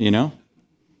plan, you know?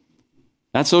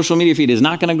 That social media feed is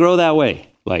not going to grow that way.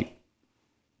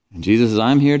 And Jesus says,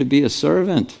 I'm here to be a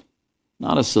servant,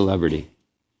 not a celebrity.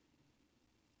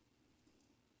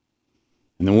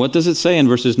 And then what does it say in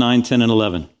verses 9, 10, and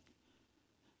 11?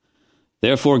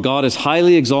 Therefore, God has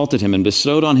highly exalted him and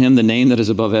bestowed on him the name that is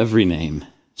above every name,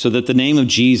 so that the name of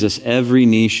Jesus every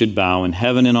knee should bow in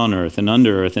heaven and on earth and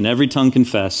under earth, and every tongue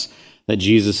confess that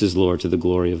Jesus is Lord to the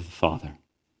glory of the Father.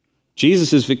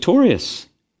 Jesus is victorious.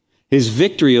 His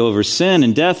victory over sin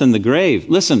and death and the grave.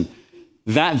 Listen,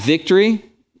 that victory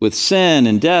with sin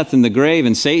and death and the grave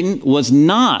and Satan was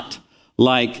not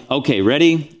like, okay,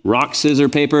 ready? Rock,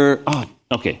 scissors, paper. Oh,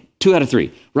 okay, 2 out of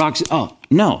 3. Rocks. Oh,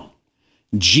 no.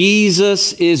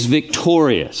 Jesus is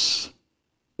victorious.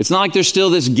 It's not like there's still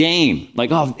this game.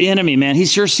 Like, oh, the enemy, man, he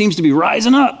sure seems to be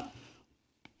rising up.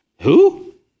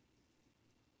 Who?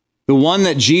 The one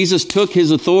that Jesus took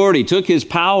his authority, took his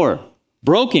power,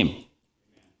 broke him.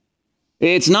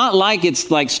 It's not like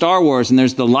it's like Star Wars and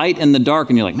there's the light and the dark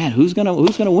and you're like, man, who's gonna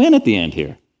win at the end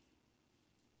here?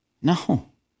 No.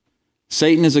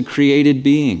 Satan is a created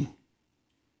being.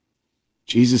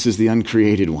 Jesus is the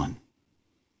uncreated one.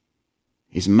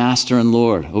 He's master and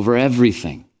Lord over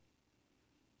everything.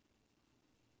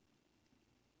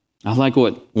 I like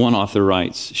what one author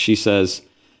writes. She says,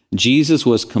 Jesus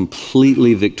was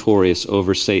completely victorious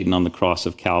over Satan on the cross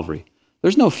of Calvary.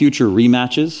 There's no future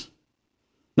rematches,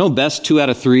 no best 2 out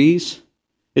of 3s.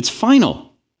 It's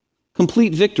final,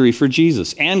 complete victory for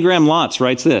Jesus. Anne Graham Lotz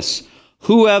writes this,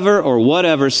 whoever or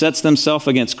whatever sets themselves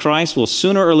against Christ will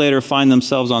sooner or later find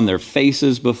themselves on their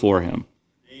faces before him.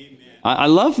 Amen. I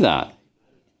love that.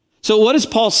 So what is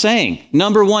Paul saying?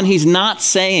 Number one, he's not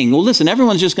saying, well, listen,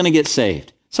 everyone's just going to get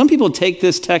saved. Some people take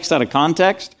this text out of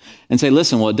context and say,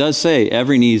 listen, well, it does say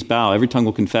every knees bow, every tongue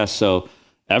will confess, so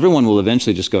everyone will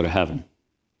eventually just go to heaven.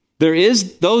 There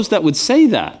is those that would say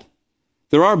that.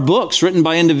 There are books written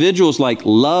by individuals like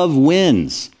Love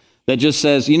Wins that just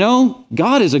says,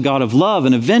 God is a God of love,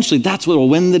 and eventually that's what will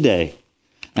win the day.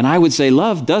 And I would say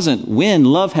love doesn't win.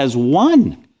 Love has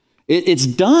won. It's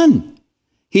done.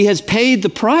 He has paid the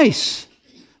price.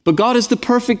 But God is the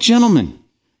perfect gentleman.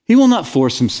 He will not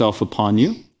force himself upon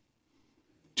you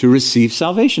to receive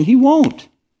salvation. He won't.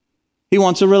 He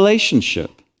wants a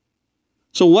relationship.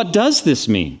 So what does this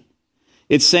mean?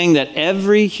 It's saying that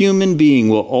every human being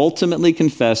will ultimately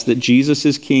confess that Jesus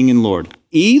is King and Lord,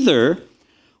 either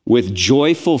with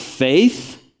joyful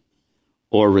faith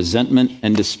or resentment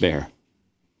and despair.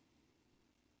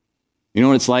 You know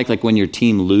what it's like when your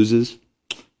team loses?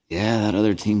 Yeah, that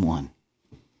other team won.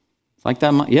 It's like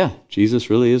that. Yeah, Jesus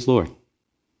really is Lord.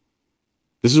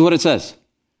 This is what it says.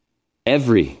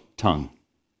 Every tongue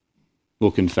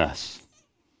will confess.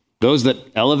 Those that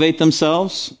elevate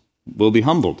themselves will be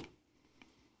humbled.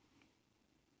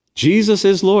 Jesus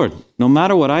is Lord, no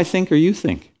matter what I think or you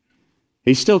think.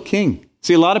 He's still King.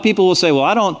 See, a lot of people will say, well,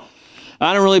 I don't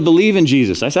really believe in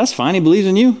Jesus. I say, that's fine, he believes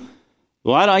in you.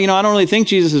 Well, I don't really think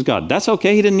Jesus is God. That's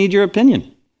okay, he didn't need your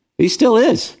opinion. He still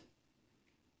is.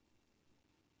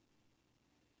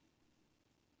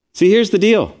 See, here's the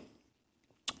deal.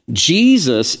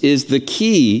 Jesus is the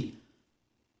key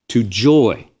to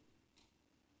joy.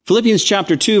 Philippians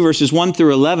chapter 2, verses 1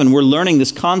 through 11, we're learning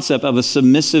this concept of a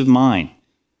submissive mind.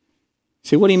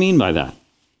 See, what do you mean by that?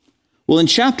 Well, in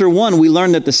chapter 1, we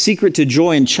learned that the secret to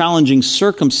joy in challenging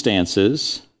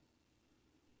circumstances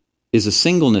is a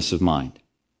singleness of mind.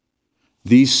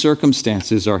 These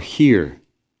circumstances are here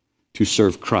to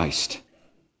serve Christ.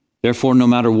 Therefore, no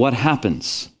matter what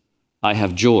happens, I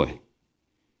have joy.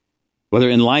 Whether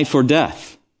in life or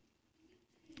death,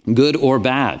 good or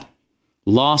bad,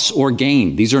 loss or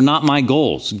gain. These are not my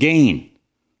goals. Gain.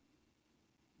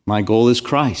 My goal is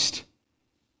Christ.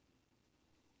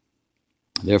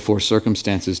 Therefore,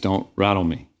 circumstances don't rattle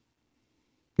me.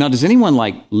 Now, does anyone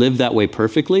live that way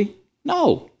perfectly?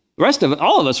 No. The rest of it,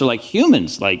 all of us are like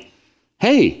humans.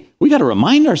 Hey, we got to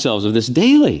remind ourselves of this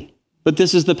daily. But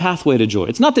this is the pathway to joy.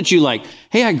 It's not that you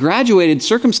hey, I graduated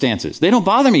circumstances. They don't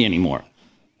bother me anymore.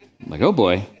 I'm oh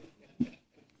boy.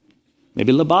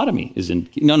 Maybe lobotomy is in.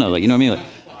 No, you know what I mean?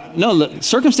 No,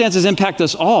 circumstances impact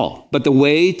us all. But the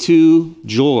way to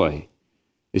joy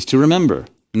is to remember,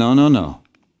 no.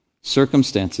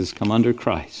 Circumstances come under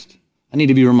Christ. I need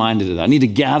to be reminded of that. I need to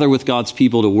gather with God's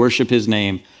people to worship his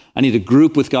name. I need to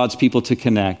group with God's people to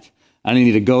connect. I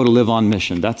need to go to live on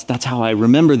mission. That's how I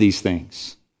remember these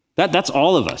things. That's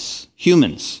all of us,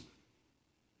 humans.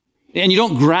 And you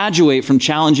don't graduate from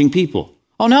challenging people.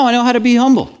 Oh, now I know how to be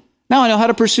humble. Now I know how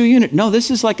to pursue unity. No, this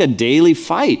is like a daily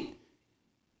fight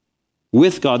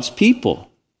with God's people.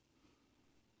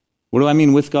 What do I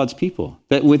mean with God's people?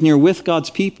 That when you're with God's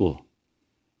people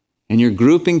and you're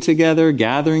grouping together,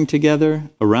 gathering together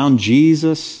around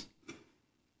Jesus,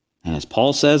 and as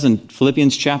Paul says in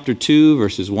Philippians chapter 2,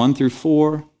 verses 1 through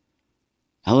 4,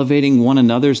 elevating one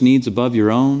another's needs above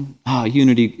your own,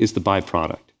 unity is the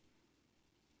byproduct.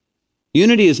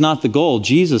 Unity is not the goal,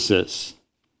 Jesus is.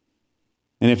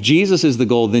 And if Jesus is the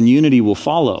goal, then unity will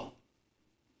follow.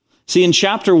 See, in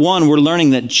chapter 1, we're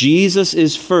learning that Jesus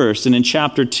is first, and in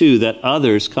chapter 2, that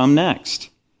others come next.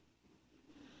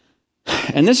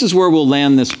 And this is where we'll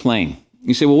land this plane.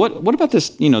 You say, well, what about this,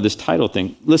 this title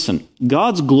thing? Listen,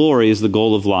 God's glory is the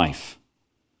goal of life.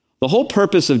 The whole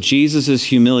purpose of Jesus'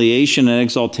 humiliation and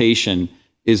exaltation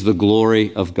is the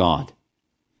glory of God.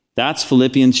 That's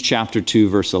Philippians chapter 2,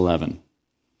 verse 11.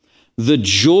 The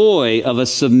joy of a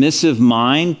submissive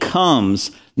mind comes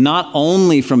not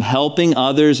only from helping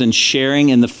others and sharing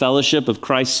in the fellowship of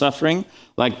Christ's suffering,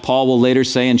 like Paul will later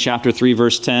say in chapter 3,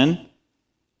 verse 10,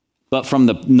 but from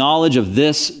the knowledge of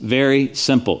this very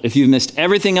simple. If you've missed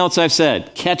everything else I've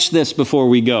said, catch this before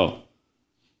we go.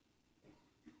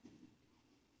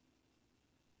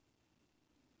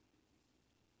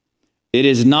 It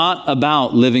is not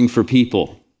about living for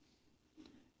people.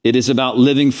 It is about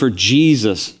living for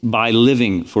Jesus by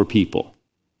living for people.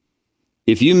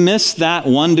 If you miss that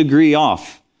 1 degree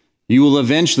off, you will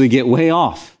eventually get way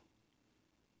off.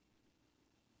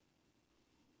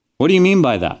 What do you mean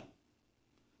by that?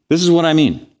 This is what I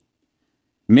mean.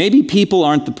 Maybe people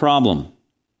aren't the problem.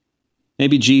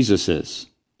 Maybe Jesus is.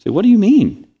 Say, what do you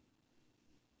mean?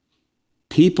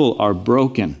 People are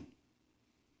broken,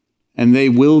 and they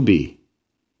will be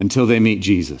until they meet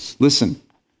Jesus. Listen,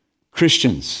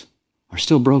 Christians are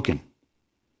still broken.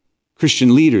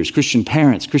 Christian leaders, Christian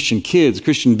parents, Christian kids,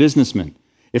 Christian businessmen.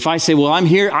 If I say, well, I'm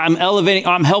here, I'm elevating,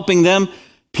 I'm helping them,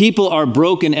 people are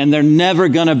broken and they're never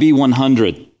going to be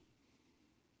 100.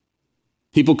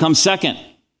 People come second.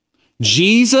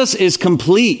 Jesus is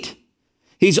complete.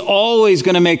 He's always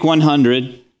going to make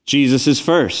 100. Jesus is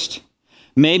first.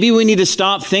 Maybe we need to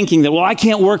stop thinking that, well, I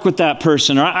can't work with that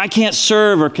person, or I can't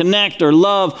serve or connect or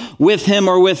love with him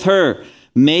or with her.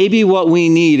 Maybe what we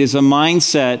need is a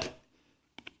mindset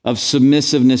of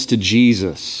submissiveness to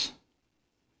Jesus.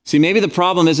 See, maybe the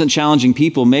problem isn't challenging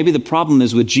people. Maybe the problem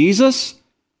is with Jesus,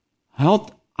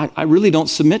 I really don't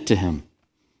submit to him.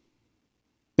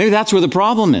 Maybe that's where the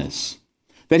problem is.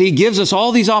 That he gives us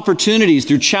all these opportunities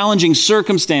through challenging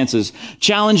circumstances,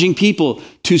 challenging people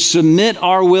to submit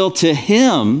our will to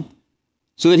him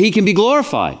so that he can be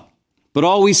glorified. But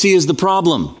all we see is the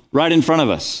problem right in front of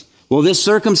us. Well, this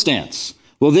circumstance.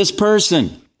 Well, this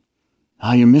person.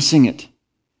 Oh, you're missing it.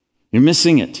 You're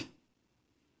missing it.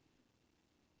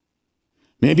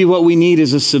 Maybe what we need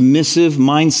is a submissive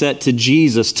mindset to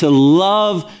Jesus, to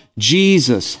love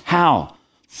Jesus. How?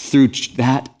 Through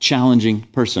that challenging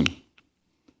person.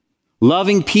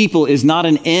 Loving people is not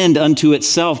an end unto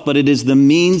itself, but it is the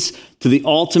means to the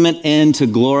ultimate end to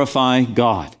glorify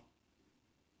God.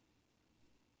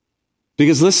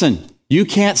 Because listen, you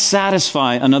can't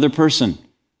satisfy another person.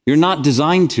 You're not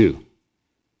designed to.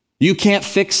 You can't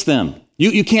fix them.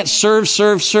 You can't serve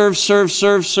them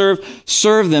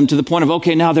to the point of,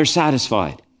 okay, now they're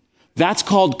satisfied. That's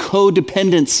called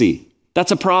codependency.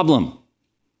 That's a problem.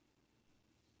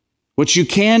 What you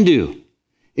can do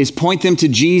is point them to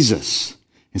Jesus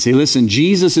and say, listen,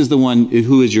 Jesus is the one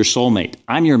who is your soulmate.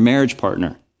 I'm your marriage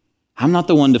partner. I'm not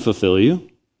the one to fulfill you.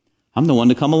 I'm the one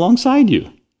to come alongside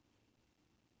you.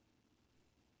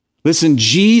 Listen,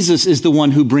 Jesus is the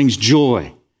one who brings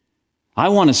joy. I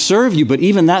want to serve you, but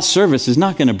even that service is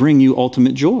not going to bring you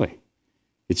ultimate joy.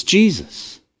 It's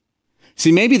Jesus.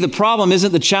 See, maybe the problem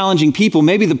isn't the challenging people.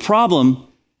 Maybe the problem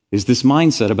is this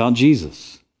mindset about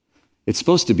Jesus. It's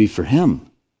supposed to be for him.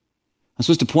 I'm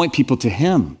supposed to point people to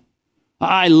him.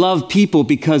 I love people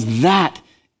because that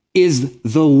is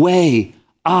the way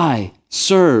I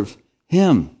serve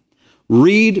him.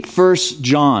 Read 1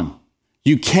 John.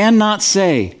 You cannot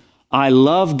say, I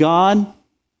love God,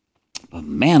 but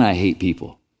man, I hate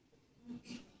people.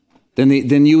 Then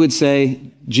you would say,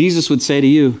 Jesus would say to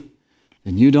you,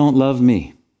 then you don't love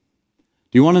me.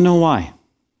 Do you want to know why?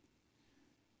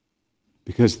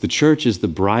 Because the church is the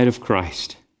bride of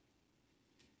Christ.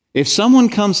 If someone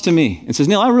comes to me and says,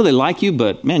 Neil, I really like you,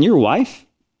 but man, your wife?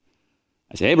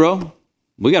 I say, hey, bro,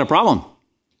 we got a problem.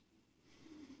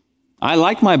 I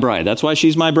like my bride. That's why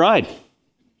she's my bride.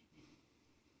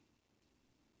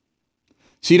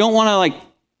 So you don't want to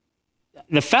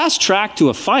the fast track to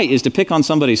a fight is to pick on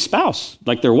somebody's spouse,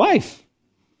 like their wife.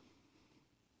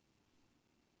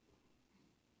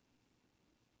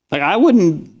 I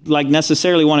wouldn't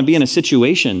necessarily want to be in a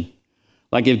situation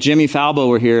like if Jimmy Falbo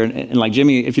were here, and like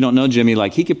Jimmy, if you don't know Jimmy,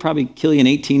 he could probably kill you in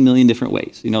 18 million different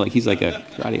ways. He's like a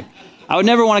karate. I would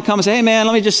never want to come and say, hey man,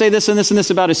 let me just say this and this and this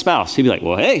about his spouse. He'd be like,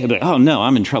 well, hey. I'd be like, oh no,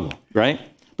 I'm in trouble, right?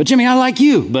 But Jimmy, I like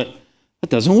you, but that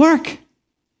doesn't work.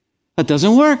 That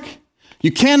doesn't work.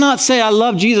 You cannot say, I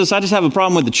love Jesus, I just have a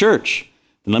problem with the church.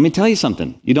 Then let me tell you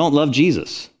something. You don't love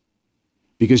Jesus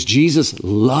because Jesus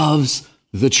loves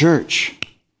the church.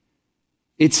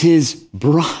 It's his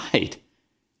bride.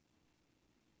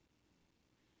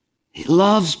 He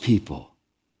loves people.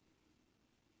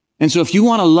 And so if you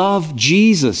want to love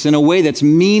Jesus in a way that's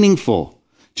meaningful,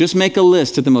 just make a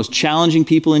list of the most challenging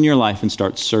people in your life and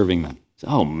start serving them.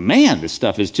 Oh man, this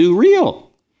stuff is too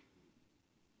real.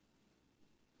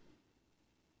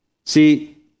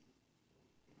 See,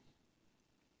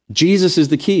 Jesus is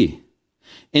the key.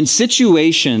 In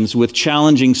situations with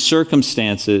challenging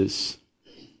circumstances,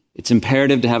 it's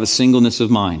imperative to have a singleness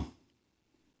of mind.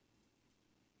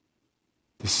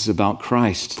 This is about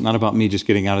Christ, not about me just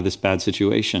getting out of this bad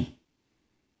situation.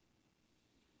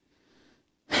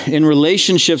 In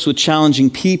relationships with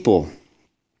challenging people,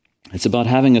 it's about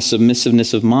having a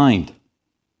submissiveness of mind.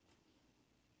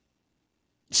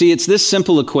 See, it's this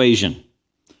simple equation.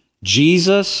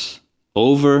 Jesus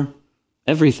over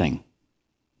everything.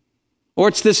 Or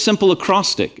it's this simple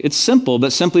acrostic. It's simple,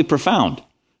 but simply profound.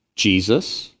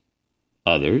 Jesus,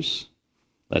 others,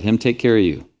 let him take care of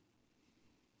you.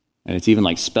 And it's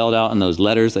even spelled out in those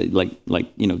letters that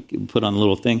put on a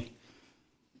little thing.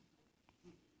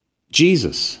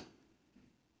 Jesus.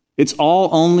 It's all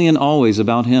only and always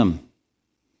about him.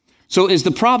 So is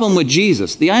the problem with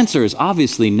Jesus? The answer is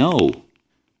obviously no,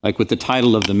 like with the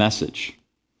title of the message.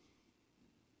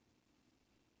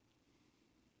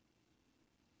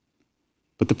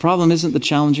 But the problem isn't the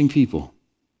challenging people.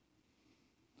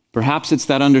 Perhaps it's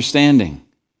that understanding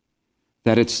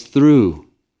that it's through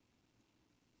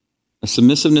a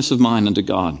submissiveness of mind unto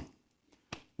God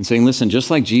and saying, listen, just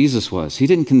like Jesus was, he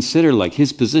didn't consider like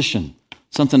his position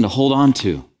something to hold on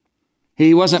to.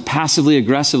 He wasn't passively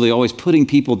aggressively always putting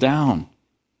people down.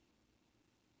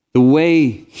 The way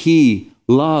he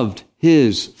loved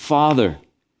his Father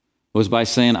was by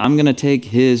saying, I'm going to take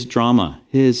his drama,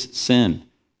 his sin,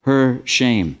 her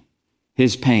shame,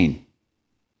 his pain.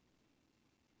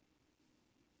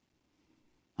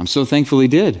 I'm so thankful he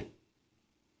did.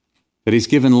 That he's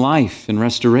given life and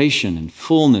restoration and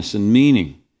fullness and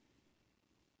meaning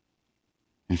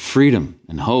and freedom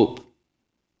and hope.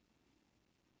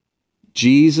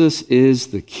 Jesus is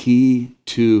the key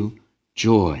to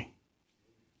joy.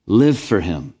 Live for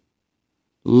him.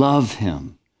 Love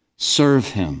him. Serve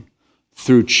him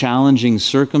through challenging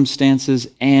circumstances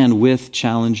and with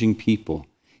challenging people.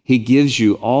 He gives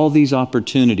you all these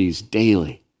opportunities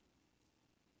daily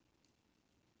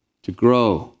to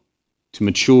grow, to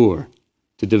mature,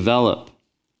 to develop,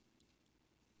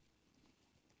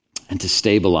 and to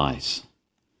stabilize.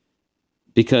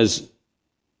 Because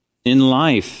in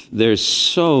life, there's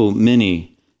so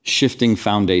many shifting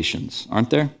foundations, aren't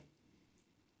there?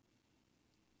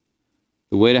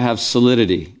 The way to have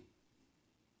solidity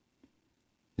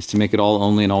is to make it all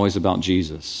only and always about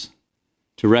Jesus.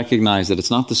 To recognize that it's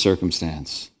not the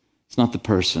circumstance, it's not the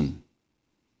person.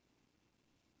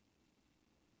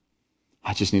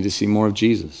 I just need to see more of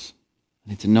Jesus. I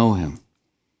need to know him,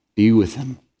 be with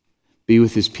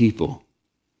his people,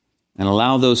 and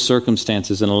allow those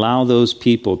circumstances and allow those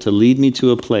people to lead me to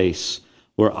a place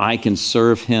where I can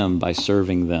serve him by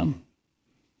serving them,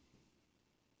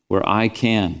 where I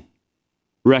can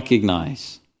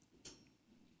recognize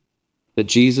that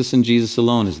Jesus and Jesus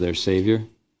alone is their Savior,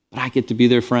 but I get to be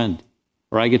their friend,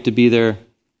 or I get to be their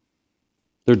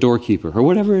doorkeeper, or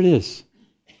whatever it is.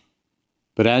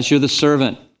 But as you're the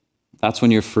servant, that's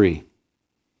when you're free.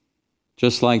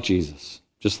 Just like Jesus,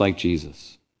 just like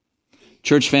Jesus.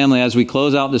 Church family, as we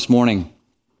close out this morning,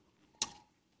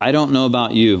 I don't know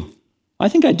about you. I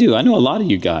think I do. I know a lot of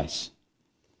you guys.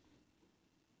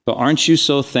 But aren't you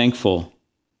so thankful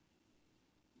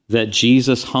that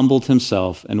Jesus humbled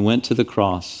himself and went to the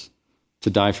cross to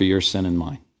die for your sin and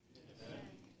mine?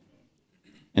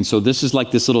 And so this is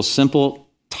like this little simple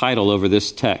title over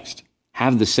this text.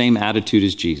 Have the same attitude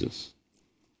as Jesus.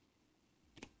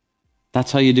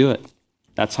 That's how you do it.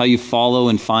 That's how you follow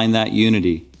and find that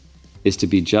unity, is to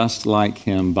be just like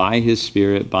him by his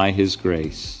Spirit, by his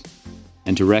grace,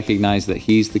 and to recognize that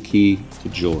he's the key to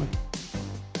joy.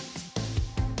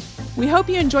 We hope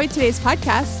you enjoyed today's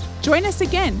podcast. Join us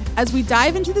again as we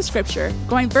dive into the scripture,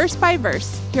 going verse by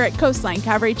verse here at Coastline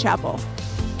Calvary Chapel.